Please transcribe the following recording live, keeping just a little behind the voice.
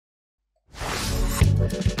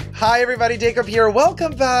Hi everybody, Dacob here.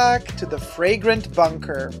 Welcome back to the Fragrant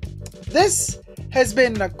Bunker. This has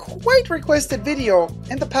been a quite requested video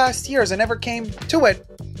in the past years. I never came to it,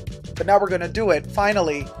 but now we're going to do it.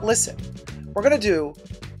 Finally, listen. We're going to do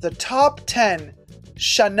the top 10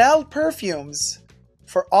 Chanel perfumes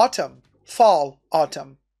for autumn, fall,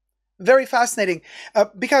 autumn. Very fascinating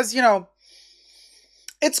because, you know,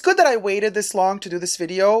 it's good that I waited this long to do this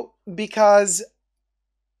video because,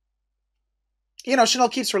 you know, Chanel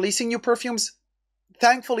keeps releasing new perfumes.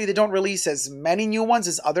 Thankfully, they don't release as many new ones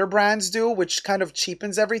as other brands do, which kind of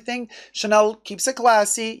cheapens everything. Chanel keeps it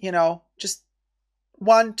classy, you know, just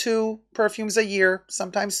 1, 2 perfumes a year,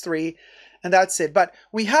 sometimes 3, and that's it. But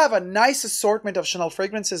we have a nice assortment of Chanel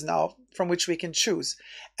fragrances now from which we can choose.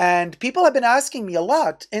 And people have been asking me a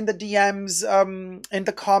lot in the DMs, in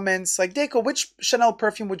the comments, like, Daco, which Chanel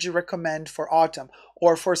perfume would you recommend for autumn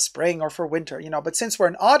or for spring or for winter? You know, but since we're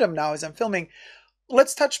in autumn now as I'm filming,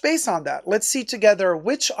 let's touch base on that. Let's see together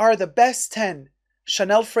which are the best 10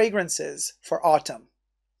 Chanel fragrances for autumn.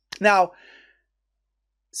 Now,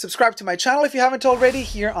 subscribe to my channel if you haven't already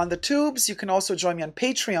here on the tubes. You can also join me on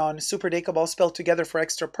Patreon, superdacob all spelled together for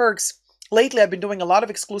extra perks. Lately, I've been doing a lot of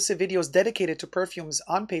exclusive videos dedicated to perfumes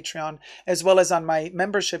on Patreon, as well as on my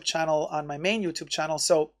membership channel on my main YouTube channel.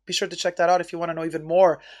 So be sure to check that out if you want to know even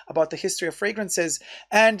more about the history of fragrances.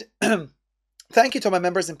 And thank you to my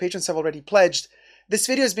members and patrons who have already pledged. This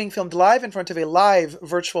video is being filmed live in front of a live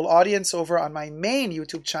virtual audience over on my main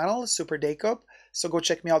YouTube channel, superdacob. So go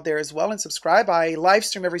check me out there as well and subscribe. I live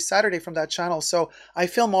stream every Saturday from that channel. So I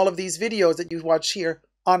film all of these videos that you watch here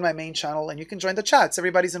on my main channel, and you can join the chats.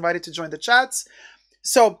 Everybody's invited to join the chats.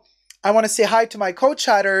 So I want to say hi to my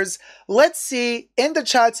co-chatters. Let's see in the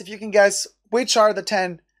chats if you can guess which are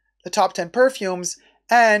the top 10 perfumes.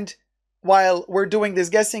 And while we're doing this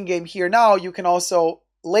guessing game here now, you can also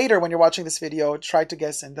later when you're watching this video, try to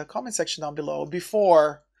guess in the comment section down below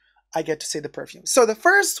before I get to say the perfume. So the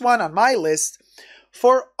first one on my list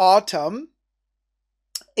for autumn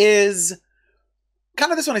is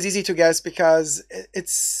kind of, this one is easy to guess because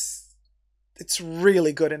it's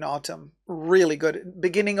really good in autumn. Really good.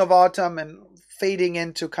 Beginning of autumn and fading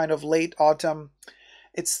into kind of late autumn.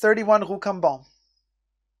 It's 31 Rue Cambon.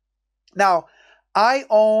 Now, I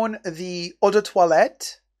own the Eau de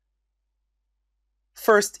Toilette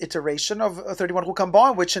first iteration of 31 Rue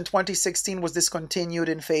Cambon, which in 2016 was discontinued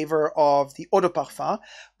in favor of the Eau de Parfum.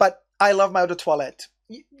 But I love my Eau de Toilette.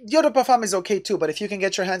 The Eau de Parfum is okay too, but if you can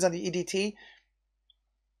get your hands on the EDT,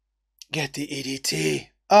 get the EDT.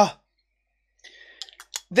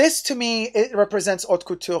 This to me, it represents haute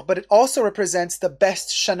couture, but it also represents the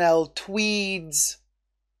best Chanel tweeds,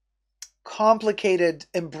 complicated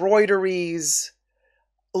embroideries,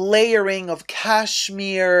 layering of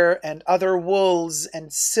cashmere and other wools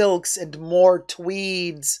and silks and more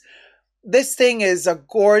tweeds. This thing is a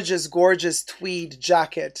gorgeous, gorgeous tweed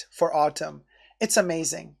jacket for autumn. It's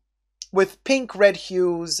amazing. With pink, red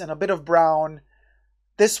hues and a bit of brown.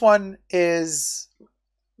 This one is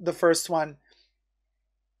the first one.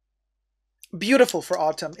 Beautiful for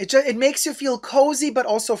autumn. It makes you feel cozy but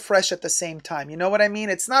also fresh at the same time. You know what I mean?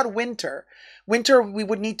 It's not winter. Winter, we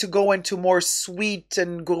would need to go into more sweet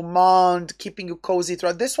and gourmand, keeping you cozy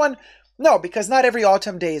throughout. This one, no, because not every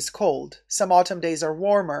autumn day is cold. Some autumn days are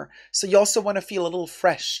warmer. So you also want to feel a little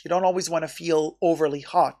fresh. You don't always want to feel overly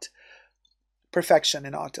hot. Perfection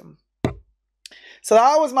in autumn. So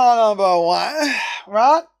that was my number 1.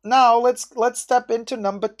 Right? Now let's step into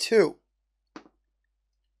number 2.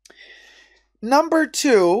 Number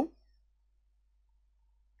 2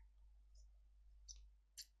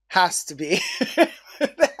 has to be,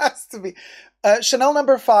 it has to be Chanel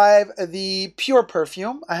number 5, the Pure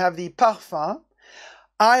perfume. I have the Parfum.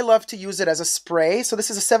 I love to use it as a spray. So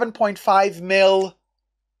this is a 7.5 ml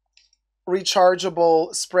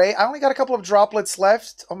rechargeable spray. I only got a couple of droplets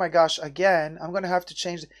left. Oh my gosh, again, I'm going to have to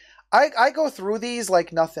change. I go through these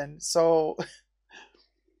like nothing. So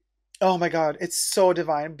oh my God, it's so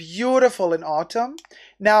divine. Beautiful in autumn.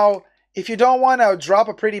 Now, if you don't want to drop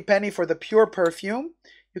a pretty penny for the Pure perfume,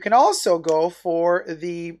 you can also go for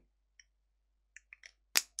the,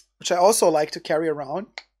 which I also like to carry around,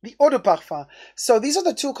 the Eau de Parfum. So these are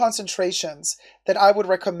the 2 concentrations that I would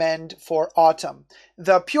recommend for autumn.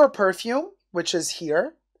 The Pure perfume, which is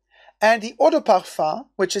here, and the Eau de Parfum,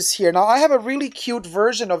 which is here. Now, I have a really cute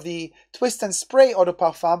version of the Twist and Spray Eau de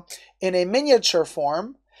Parfum in a miniature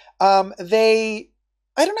form. I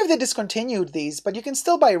don't know if they discontinued these, but you can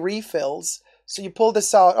still buy refills. So you pull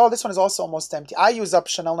this out. Oh, this one is also almost empty. I use up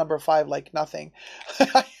Chanel number 5 like nothing.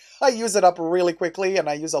 I use it up really quickly and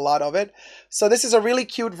I use a lot of it. So this is a really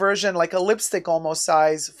cute version, like a lipstick almost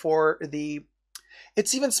size for the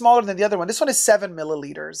It's even smaller than the other one. This one is 7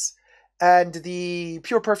 milliliters, and the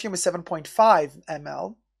Pure Perfume is 7.5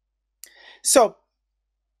 ml. So,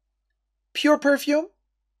 Pure Perfume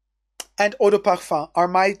and Eau de Parfum are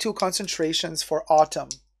my two concentrations for autumn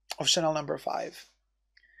of Chanel number 5.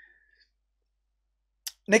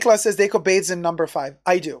 Nicolas says Dacob bathes in number 5.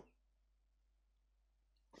 I do.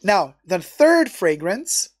 Now, the third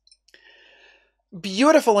fragrance,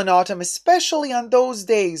 beautiful in autumn, especially on those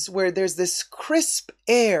days where there's this crisp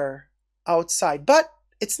air outside, but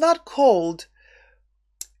it's not cold.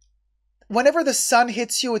 Whenever the sun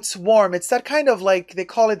hits you, it's warm. It's that kind of like, they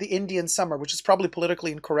call it the Indian summer, which is probably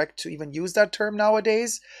politically incorrect to even use that term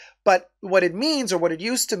nowadays. But what it means, or what it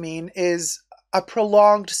used to mean, is a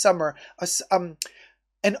prolonged summer,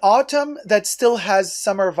 an autumn that still has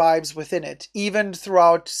summer vibes within it, even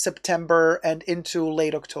throughout September and into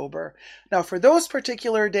late October. Now, for those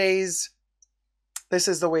particular days, this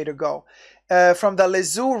is the way to go. From the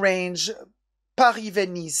Les Eaux range,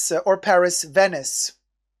 Paris-Venice or Paris-Venice.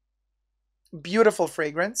 Beautiful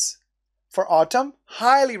fragrance for autumn.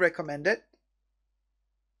 Highly recommend it.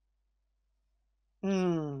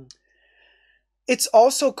 It's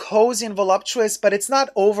also cozy and voluptuous, but it's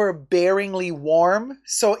not overbearingly warm.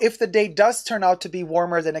 So if the day does turn out to be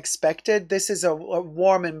warmer than expected, this is a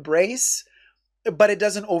warm embrace, but it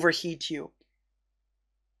doesn't overheat you.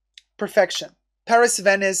 Perfection.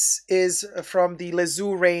 Paris-Venice is from the Les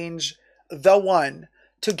Eaux range, the one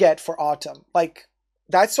to get for autumn. Like,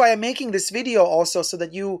 that's why I'm making this video also, so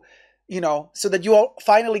that you all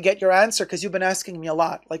finally get your answer, because you've been asking me a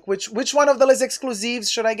lot. Like, which one of the Les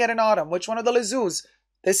Exclusives should I get in autumn? Which one of the Les Eaux?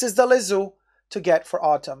 This is the Les Eaux to get for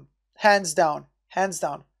autumn. Hands down. Hands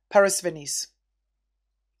down. Paris-Venice.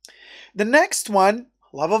 The next one,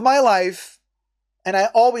 love of my life, and I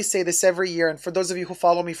always say this every year, and for those of you who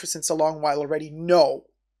follow me for since a long while already know,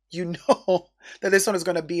 you know that this one is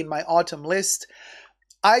going to be in my autumn list.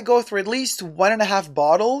 I go through at least 1.5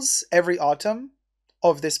 bottles every autumn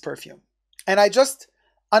of this perfume. And I just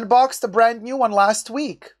unboxed a brand new one last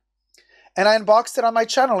week. And I unboxed it on my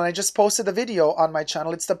channel, and I just posted a video on my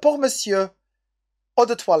channel. It's the Pour Monsieur Eau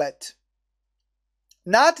de Toilette.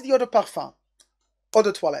 Not the Eau de Parfum. Eau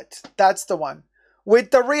de Toilette. That's the one.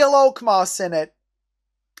 With the real oak moss in it.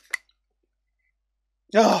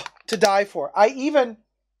 Oh, to die for.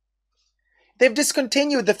 They've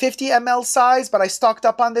discontinued the 50 ml size, but I stocked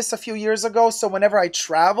up on this a few years ago. So whenever I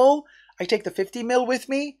travel, I take the 50 ml with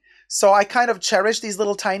me. So I kind of cherish these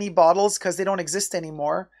little tiny bottles because they don't exist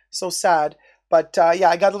anymore. So sad. But yeah,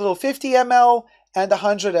 I got a little 50 ml and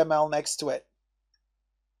 100 ml next to it.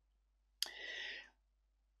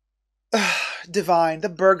 Divine, the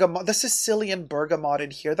bergamot, the Sicilian bergamot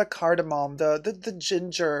in here, the cardamom, the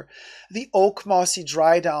ginger, the oak mossy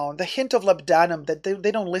dry down, the hint of labdanum that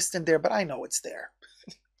they don't list in there, but I know it's there.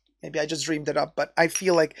 Maybe I just dreamed it up, but I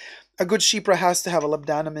feel like a good Chypre has to have a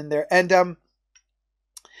labdanum in there. And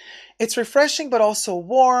it's refreshing, but also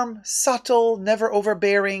warm, subtle, never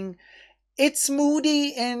overbearing. It's moody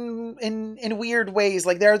in weird ways.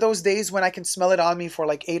 Like, there are those days when I can smell it on me for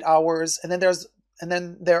like 8 hours, and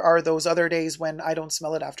then there are those other days when I don't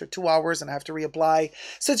smell it after 2 hours and I have to reapply.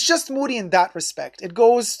 So it's just moody in that respect. It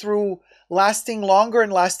goes through lasting longer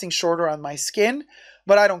and lasting shorter on my skin,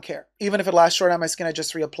 but I don't care. Even if it lasts short on my skin, I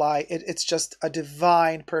just reapply. It's just a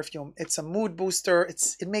divine perfume. It's a mood booster.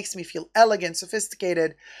 It makes me feel elegant,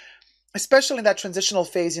 sophisticated, especially in that transitional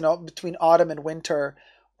phase, between autumn and winter,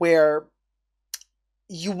 where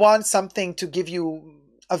you want something to give you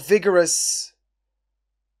a vigorous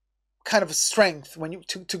kind of strength when you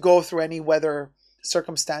to go through any weather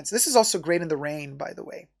circumstance. This is also great in the rain, by the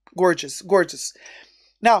way. Gorgeous, gorgeous.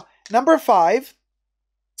 Now, number 5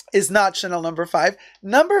 is not Chanel number 5.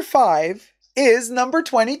 Number 5 is number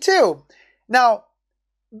 22. Now,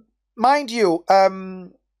 mind you, I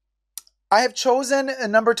have chosen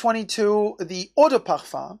number 22, the Eau de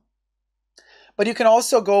Parfum, but you can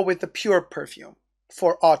also go with the Pure Perfume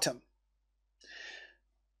for autumn.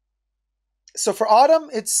 So for autumn,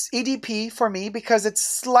 it's EDP for me because it's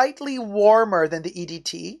slightly warmer than the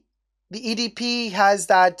EDT. The EDP has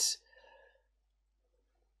that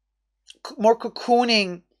more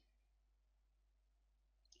cocooning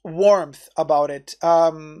warmth about it.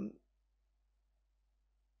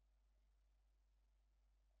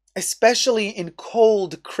 Especially in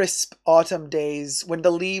cold, crisp autumn days when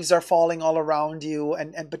the leaves are falling all around you,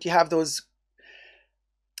 but you have those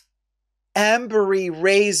ambery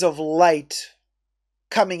rays of light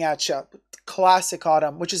coming at you. Classic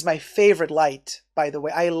autumn, which is my favorite light, by the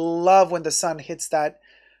way. I love when the sun hits that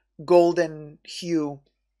golden hue.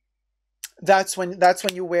 That's when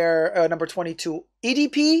you wear number 22.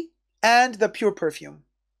 EDP, and the Pure Perfume.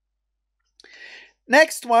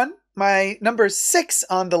 Next one, my number 6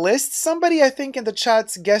 on the list. Somebody I think in the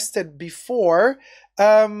chats guessed it before.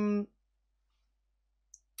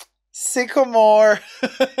 Sycamore.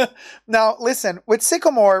 Now listen, with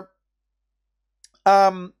Sycamore,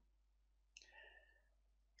 of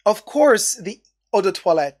course the eau de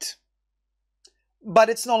toilette, but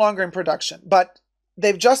it's no longer in production. But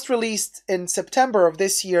they've just released in September of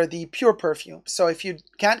this year the Pure Perfume. So if you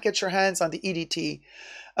can't get your hands on the EDT,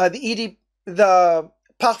 the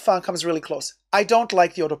Parfum comes really close. I don't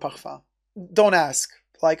like the eau de parfum. Don't ask.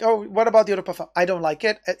 Like, oh, what about the eau de parfum? I don't like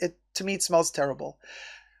it. To me, it smells terrible.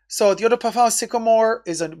 So the eau de parfum Sycamore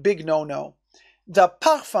is a big no-no. The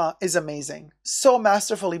Parfum is amazing. So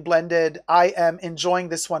masterfully blended. I am enjoying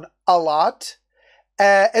this one a lot.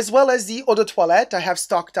 As well as the eau de toilette. I have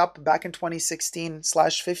stocked up back in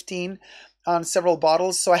 2016/15 on several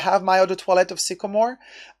bottles. So I have my eau de toilette of Sycamore.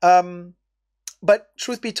 But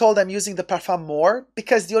truth be told, I'm using the Parfum more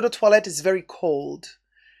because the eau de toilette is very cold.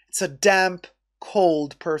 It's a damp,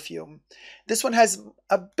 cold perfume. This one has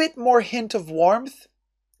a bit more hint of warmth,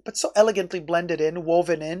 but so elegantly blended in,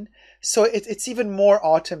 woven in. So it's even more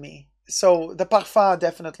autumny. So the Parfum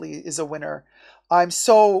definitely is a winner. I'm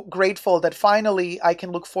so grateful that finally I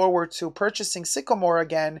can look forward to purchasing Sycamore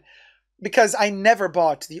again, because I never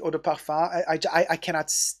bought the eau de parfum. I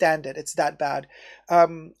cannot stand it. It's that bad.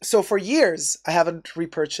 So for years, I haven't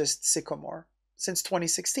repurchased Sycamore since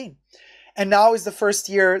 2016. And now is the first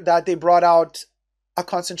year that they brought out a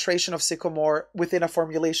concentration of Sycamore within a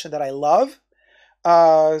formulation that I love.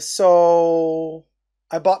 So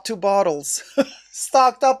I bought 2 bottles,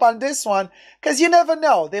 stocked up on this one, because you never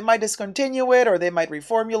know. They might discontinue it or they might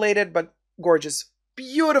reformulate it, but gorgeous.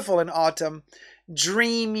 Beautiful in autumn.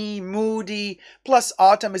 Dreamy, moody. Plus,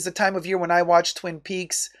 autumn is the time of year when I watch Twin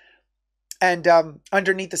Peaks. And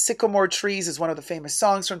Underneath the Sycamore Trees is one of the famous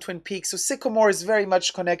songs from Twin Peaks. So Sycamore is very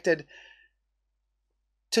much connected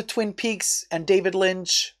to Twin Peaks and David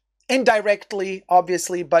Lynch. Indirectly,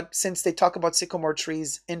 obviously, but since they talk about sycamore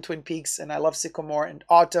trees in Twin Peaks, and I love Sycamore, and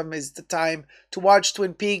autumn is the time to watch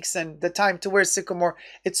Twin Peaks and the time to wear Sycamore,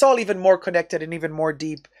 it's all even more connected and even more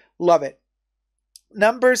deep. Love it.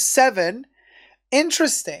 Number 7.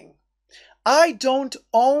 Interesting. I don't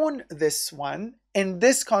own this one in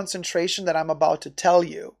this concentration that I'm about to tell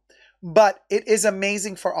you, but it is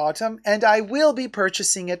amazing for autumn, and I will be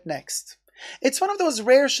purchasing it next. It's one of those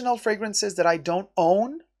rare Chanel fragrances that I don't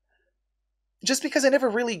own, just because I never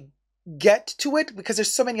really get to it, because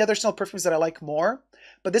there's so many other Chanel perfumes that I like more.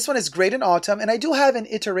 But this one is great in autumn, and I do have an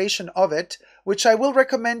iteration of it, which I will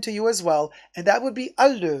recommend to you as well, and that would be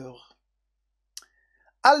Allure.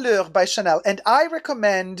 Allure by Chanel. And I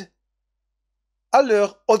recommend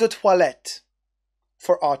Allure Eau de Toilette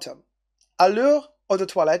for autumn. Allure Eau de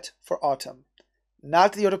Toilette for autumn.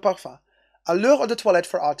 Not the Eau de Parfum. Allure Eau de Toilette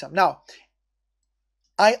for autumn. Now,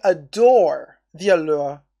 I adore the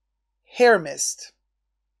Allure Hair Mist.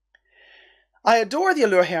 I adore the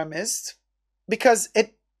Allure Hair Mist because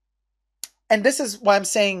and this is why I'm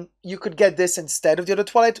saying you could get this instead of the Eau de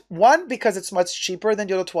Toilette. One, because it's much cheaper than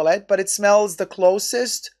the Eau de Toilette, but it smells the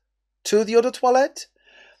closest to the Eau de Toilette.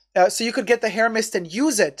 So you could get the hair mist and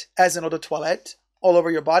use it as an Eau de Toilette all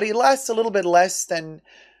over your body. It lasts a little bit less than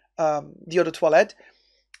the Eau de Toilette,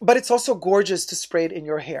 but it's also gorgeous to spray it in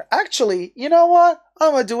your hair. Actually, you know what?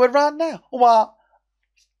 I'm going to do it right now. Wow.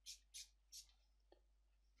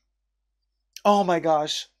 Oh my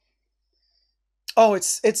gosh. Oh,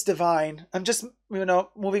 it's divine. I'm just,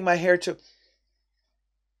 moving my hair to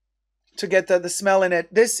get the smell in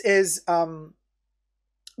it. This is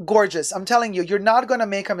gorgeous. I'm telling you, you're not going to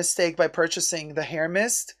make a mistake by purchasing the hair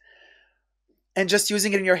mist and just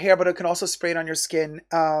using it in your hair, but it can also spray it on your skin.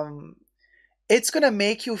 It's going to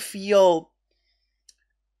make you feel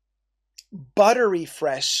buttery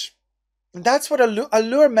fresh. And that's what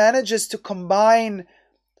Allure manages to combine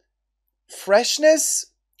freshness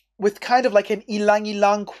with kind of like an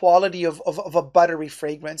ylang-ylang quality of a buttery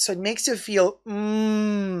fragrance. So it makes you feel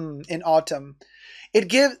in autumn.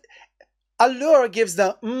 Allure gives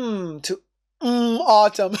the to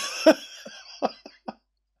autumn.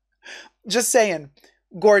 Just saying.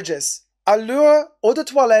 Gorgeous. Allure Eau de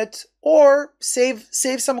Toilette, or save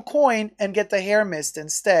some coin and get the hair mist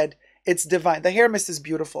instead. It's divine. The hair mist is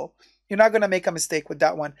beautiful. You're not going to make a mistake with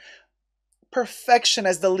that one. Perfection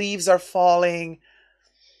as the leaves are falling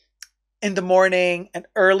in the morning and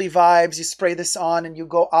early vibes. You spray this on and you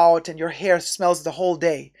go out and your hair smells the whole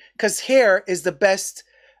day, because hair is the best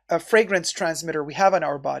fragrance transmitter we have on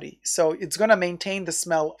our body. So it's going to maintain the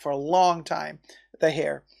smell for a long time, the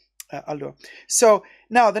hair. Allure. So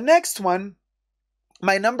now the next one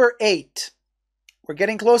My number 8. We're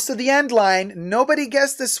getting close to the end line. Nobody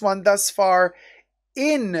guessed this one thus far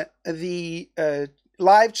in the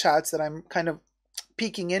live chats that I'm kind of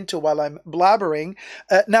peeking into while I'm blabbering.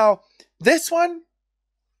 Now, this one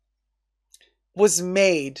was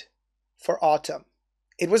made for autumn.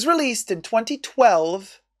 It was released in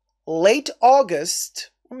 2012, late August,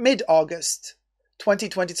 mid-August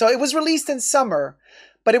 2020. So it was released in summer,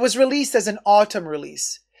 but it was released as an autumn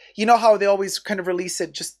release. You know how they always kind of release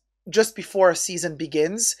it just before a season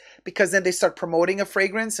begins, because then they start promoting a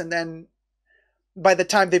fragrance, and then by the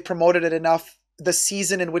time they promoted it enough, the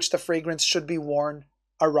season in which the fragrance should be worn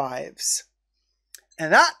arrives.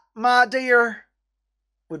 And that, my dear,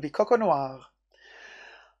 would be Coco Noir.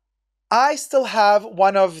 I still have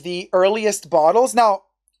one of the earliest bottles. Now,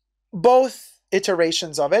 both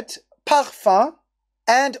iterations of it, Parfum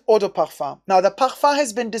and Eau de Parfum. Now, the Parfum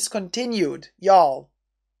has been discontinued, y'all.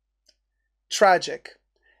 Tragic.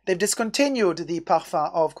 They've discontinued the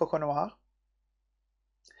Parfum of Coco Noir,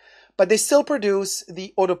 but they still produce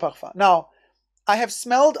the Eau de Parfum. Now, I have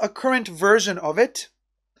smelled a current version of it.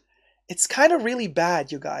 It's kind of really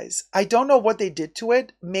bad, you guys. I don't know what they did to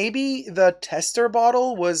it. Maybe the tester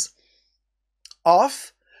bottle was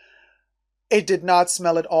off. It did not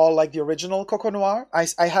smell at all like the original Coco Noir.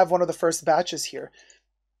 I have one of the first batches here.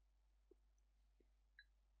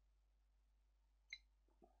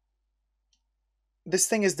 This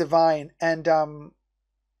thing is divine, and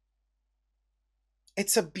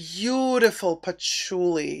it's a beautiful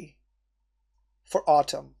patchouli for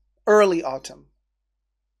autumn, early autumn.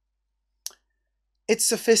 It's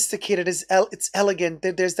sophisticated, it's elegant.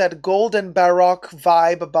 There's that golden baroque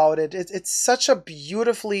vibe about it. It's such a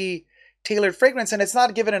beautifully tailored fragrance, and it's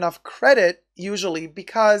not given enough credit usually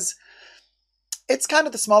because it's kind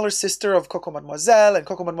of the smaller sister of Coco Mademoiselle, and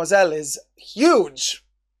Coco Mademoiselle is huge.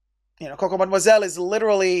 You know, Coco Mademoiselle is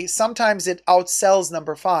literally, sometimes it outsells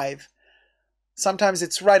number 5. Sometimes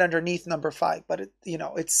it's right underneath number 5, but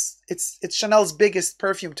it's Chanel's biggest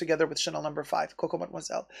perfume together with Chanel number 5, Coco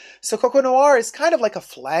Mademoiselle. So Coco Noir is kind of like a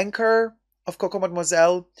flanker of Coco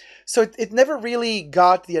Mademoiselle. So it never really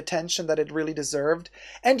got the attention that it really deserved.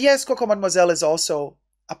 And yes, Coco Mademoiselle is also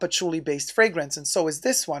a patchouli-based fragrance, and so is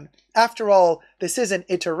this one. After all, this is an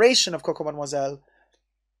iteration of Coco Mademoiselle.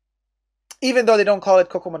 Even though they don't call it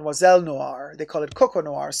Coco Mademoiselle Noir, they call it Coco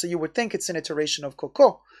Noir, so you would think it's an iteration of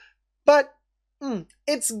Coco. But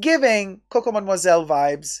it's giving Coco Mademoiselle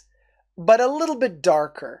vibes, but a little bit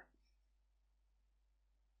darker.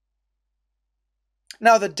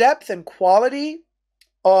 Now, the depth and quality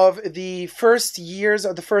of the first years,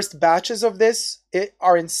 or the first batches of this,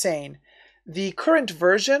 are insane. The current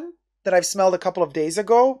version that I've smelled a couple of days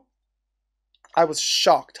ago, I was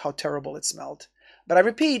shocked how terrible it smelled. But I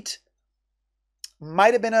repeat,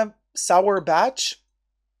 might have been a sour batch,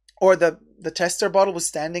 or the tester bottle was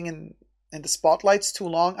standing in the spotlights too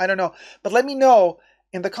long. I don't know. But let me know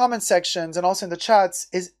in the comment sections and also in the chats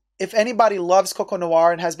if anybody loves Coco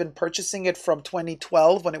Noir and has been purchasing it from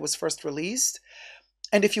 2012 when it was first released.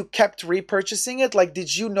 And if you kept repurchasing it, like,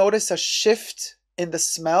 did you notice a shift in the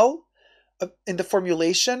smell, in the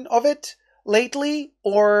formulation of it lately?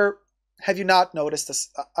 Or have you not noticed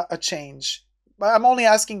a change? I'm only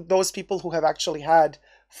asking those people who have actually had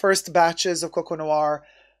first batches of Coco Noir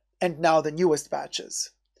and now the newest batches.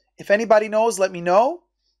 If anybody knows, let me know.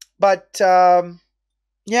 But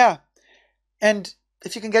yeah, and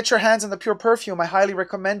if you can get your hands on the pure perfume, I highly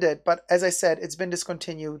recommend it. But as I said, it's been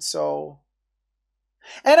discontinued, so...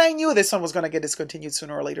 And I knew this one was going to get discontinued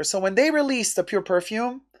sooner or later. So when they released the pure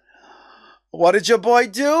perfume, what did your boy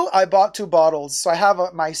do? I bought 2 bottles. So I have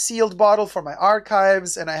my sealed bottle for my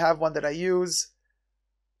archives, and I have one that I use.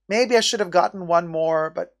 Maybe I should have gotten one more,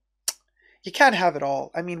 but you can't have it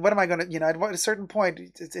all. I mean, what am I going to, at a certain point,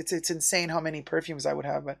 it's insane how many perfumes I would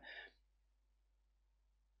have. But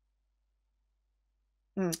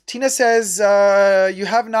Tina says, you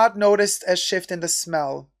have not noticed a shift in the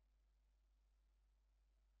smell.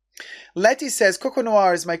 Letty says, Coco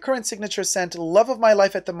Noir is my current signature scent, love of my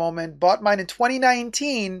life at the moment. Bought mine in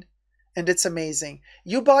 2019, and it's amazing.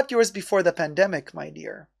 You bought yours before the pandemic, my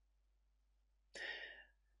dear.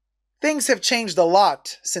 Things have changed a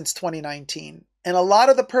lot since 2019, and a lot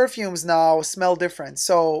of the perfumes now smell different.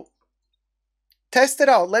 So test it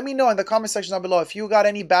out. Let me know in the comment section down below if you got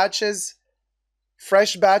any batches,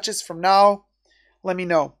 fresh batches from now. Let me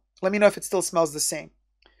know. Let me know if it still smells the same,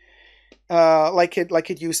 like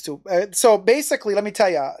it used to. So basically, let me tell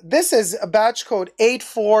you, this is a batch code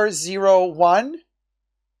 8401.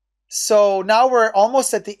 So now we're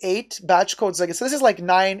almost at the 8 batch codes. So this is like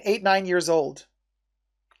 9 years old.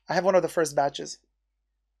 I have one of the first batches.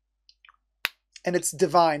 and it's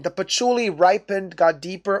divine. The patchouli ripened, got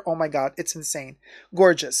deeper. Oh my God, it's insane.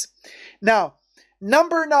 Gorgeous. Now,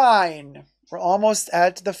 number 9. We're almost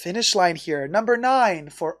at the finish line here. Number 9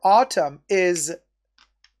 for autumn is,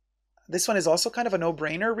 this one is also kind of a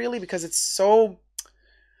no-brainer really, because it's so,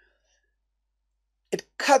 it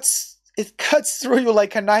cuts through you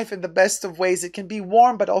like a knife in the best of ways. It can be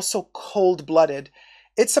warm but also cold-blooded.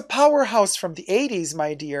 It's a powerhouse from the 80s,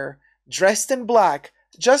 my dear, dressed in black,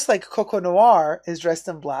 just like Coco Noir is dressed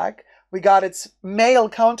in black. We got its male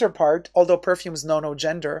counterpart, although perfumes know no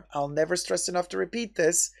gender. I'll never stress enough to repeat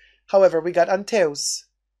this. However, we got Anteus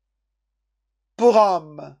Pour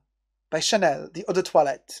Homme by Chanel, the eau de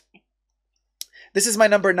toilette. This is my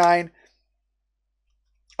number 9.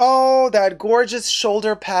 Oh, that gorgeous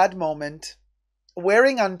shoulder pad moment.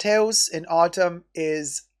 Wearing Anteus in autumn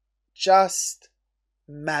is just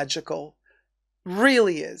magical.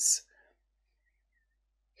 Really is.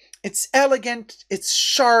 It's elegant, it's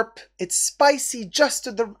sharp, it's spicy, just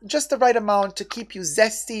the right amount to keep you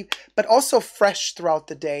zesty, but also fresh throughout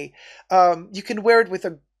the day. You can wear it with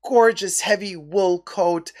a gorgeous heavy wool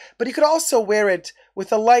coat, but you could also wear it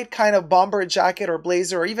with a light kind of bomber jacket or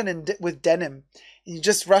blazer, or even with denim. You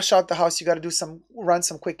just rush out the house, you got to run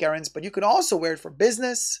some quick errands, but you can also wear it for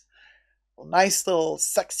business, a nice little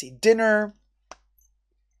sexy dinner.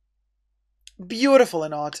 Beautiful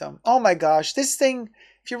in autumn. Oh my gosh, this thing,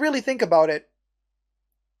 if you really think about it,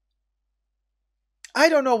 I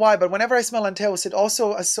don't know why, but whenever I smell Anteus, it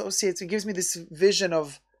also it gives me this vision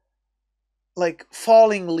of like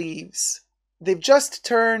falling leaves. They've just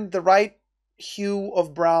turned the right hue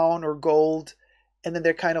of brown or gold, and then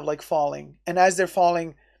they're kind of like falling. And as they're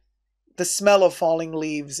falling, the smell of falling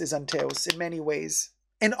leaves is Anteus in many ways,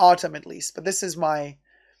 in autumn at least. But this is my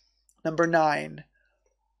number 9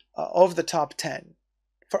 of the top 10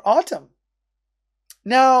 for autumn.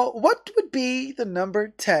 Now, what would be the number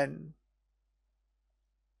 10?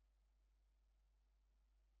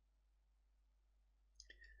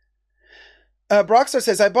 Brockstar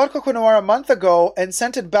says, I bought Coco Noir a month ago and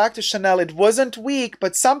sent it back to Chanel. It wasn't weak,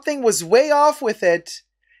 but something was way off with it.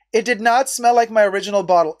 It did not smell like my original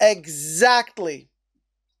bottle. Exactly.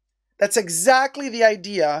 That's exactly the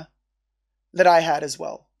idea that I had as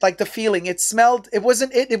well. Like the feeling. It smelled, it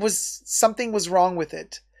wasn't it, it was, something was wrong with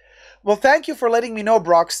it. Well, thank you for letting me know,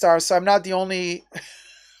 Brockstar, so I'm not the only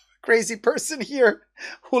crazy person here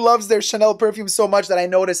who loves their Chanel perfume so much that I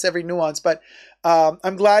notice every nuance. But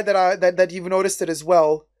I'm glad that you've noticed it as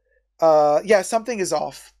well. Yeah, something is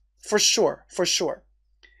off. For sure, for sure.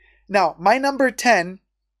 Now, my number 10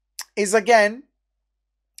 is, again,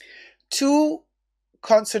 2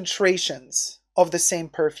 concentrations of the same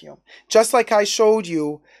perfume. Just like I showed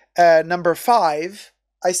you number 5,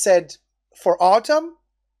 I said for autumn,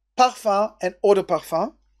 parfum and eau de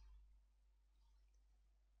parfum.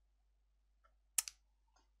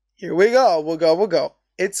 Here we go. We'll go.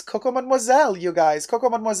 It's Coco Mademoiselle, you guys. Coco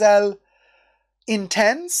Mademoiselle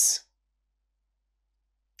Intense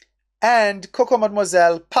and Coco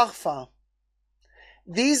Mademoiselle Parfum.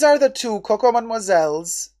 These are the 2 Coco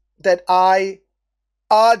Mademoiselles that I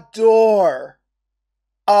adore.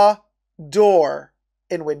 Adore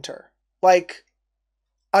in winter. Like,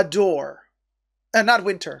 adore. Not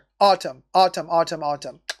winter. Autumn.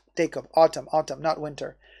 Dacob. Autumn, not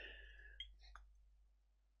winter.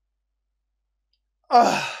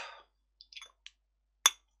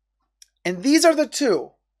 And these are the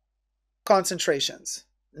 2 concentrations,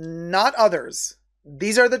 not others.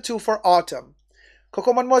 These are the 2 for autumn.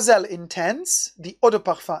 Coco Mademoiselle Intense, the Eau de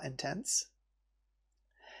Parfum Intense.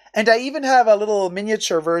 And I even have a little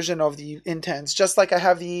miniature version of the Intense, just like I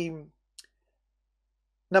have the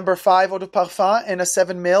number 5 Eau de Parfum in a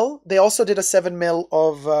 7ml. They also did a 7ml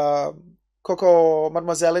of Coco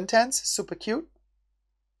Mademoiselle Intense, super cute.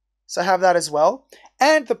 So I have that as well.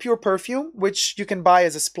 And the Pure Perfume, which you can buy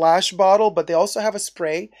as a splash bottle, but they also have a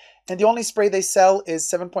spray. And the only spray they sell is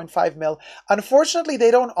 7.5ml. Unfortunately,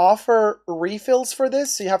 they don't offer refills for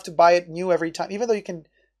this, so you have to buy it new every time, even though you can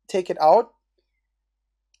take it out.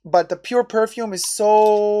 But the Pure Perfume is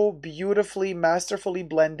so beautifully, masterfully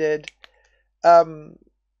blended.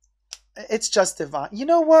 It's just divine. You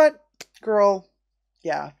know what, girl?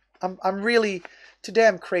 Yeah, I'm really... Today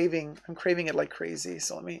I'm craving it like crazy.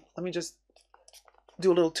 So let me just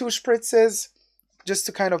do a little 2 spritzes just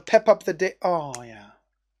to kind of pep up the day. Oh yeah.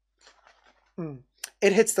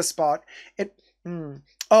 It hits the spot.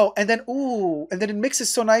 Oh, and then it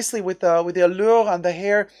mixes so nicely with the allure on the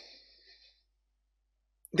hair.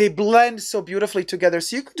 They blend so beautifully together.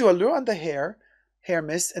 So you could do allure on the hair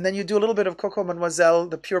mist, and then you do a little bit of Coco Mademoiselle,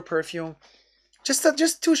 the Pure Perfume. Just 2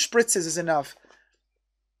 spritzes is enough.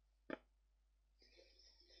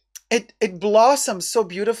 it blossoms so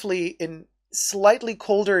beautifully in slightly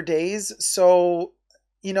colder days. So,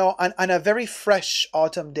 you know, on a very fresh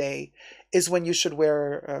autumn day is when you should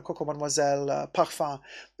wear Coco Mademoiselle Parfum,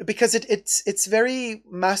 because it's very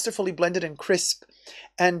masterfully blended and crisp,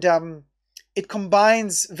 and it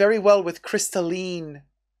combines very well with crystalline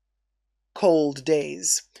cold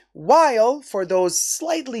days. While for those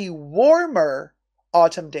slightly warmer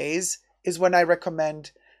autumn days is when I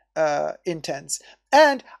recommend Intense.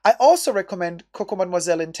 And I also recommend Coco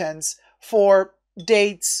Mademoiselle Intense for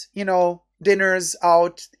dates, you know, dinners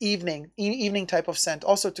out, evening type of scent,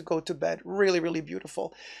 also to go to bed. Really, really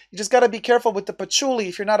beautiful. You just got to be careful with the patchouli.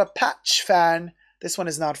 If you're not a patch fan, this one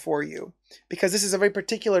is not for you, because this is a very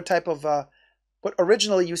particular type of what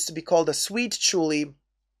originally used to be called a sweet chuli.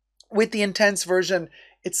 With the Intense version,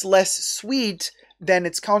 it's less sweet than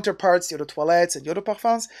its counterparts, the Eau de Toilettes and Eau de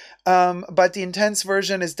Parfums. But the Intense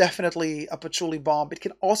version is definitely a patchouli bomb. It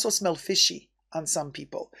can also smell fishy on some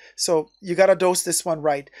people. So you got to dose this one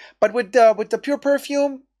right. But with the pure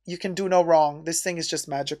perfume, you can do no wrong. This thing is just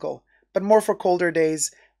magical. But more for colder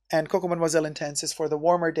days. And Coco Mademoiselle Intense is for the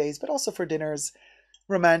warmer days, but also for dinners,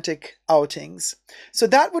 romantic outings. So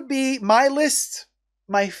that would be my list.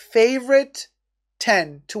 My favorite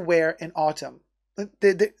 10 to wear in autumn.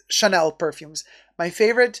 The Chanel perfumes. My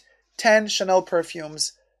favorite 10 Chanel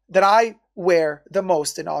perfumes that I wear the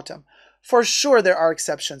most in autumn. For sure, there are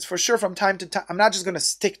exceptions. For sure, from time to time, I'm not just going to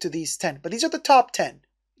stick to these 10, but these are the top 10.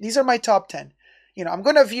 These are my top 10. You know, I'm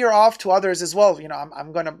going to veer off to others as well. You know,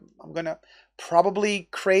 I'm going to probably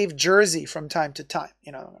crave Jersey from time to time.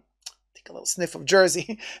 You know, take a little sniff of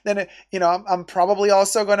Jersey. Then, you know, I'm probably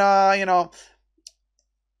also going to, you know,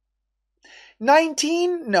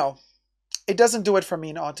 19, no. It doesn't do it for me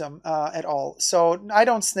in autumn at all. So I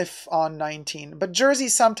don't sniff on 19. But Jersey,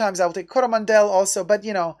 sometimes I'll take Coromandel also. But,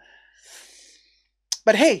 you know,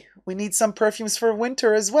 but hey, we need some perfumes for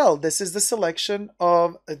winter as well. This is the selection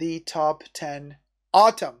of the top 10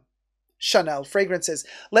 autumn Chanel fragrances.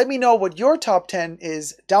 Let me know what your top 10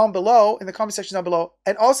 is down below in the comment section down below.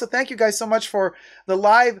 And also, thank you guys so much for the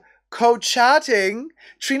live co-chatting.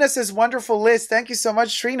 Trina says, wonderful list. Thank you so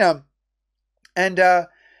much, Trina. And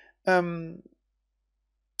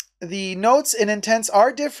the notes in Intense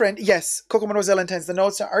are different. Yes, Coco Mademoiselle Intense, the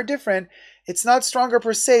notes are different. It's not stronger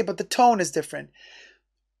per se, but the tone is different.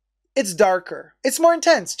 It's darker. It's more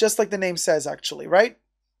intense, just like the name says, actually, right?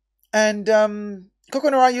 And Coco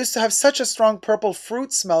Noir used to have such a strong purple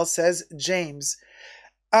fruit smell, says James.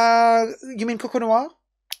 You mean Coco Noir?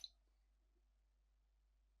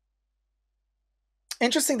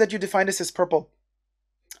 Interesting that you define this as purple.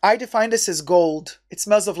 I define this as gold. It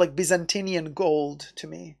smells of like Byzantinian gold to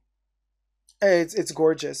me. It's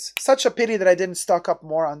gorgeous. Such a pity that I didn't stock up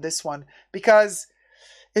more on this one. Because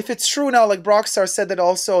if it's true now, like Brockstar said that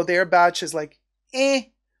also their batch is like, the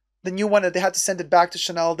new one that they had to send it back to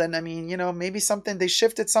Chanel, then, I mean, you know, maybe something, they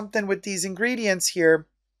shifted something with these ingredients here.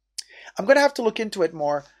 I'm going to have to look into it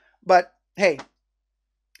more. But hey,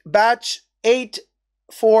 batch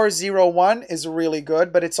 8401 is really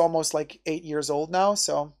good, but it's almost like 8 years old now.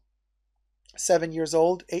 So 7 years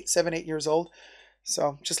old, 8 years old.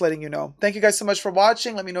 So just letting you know. Thank you guys so much for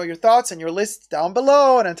watching. Let me know your thoughts and your lists down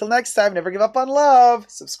below. And until next time, never give up on love.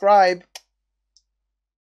 Subscribe.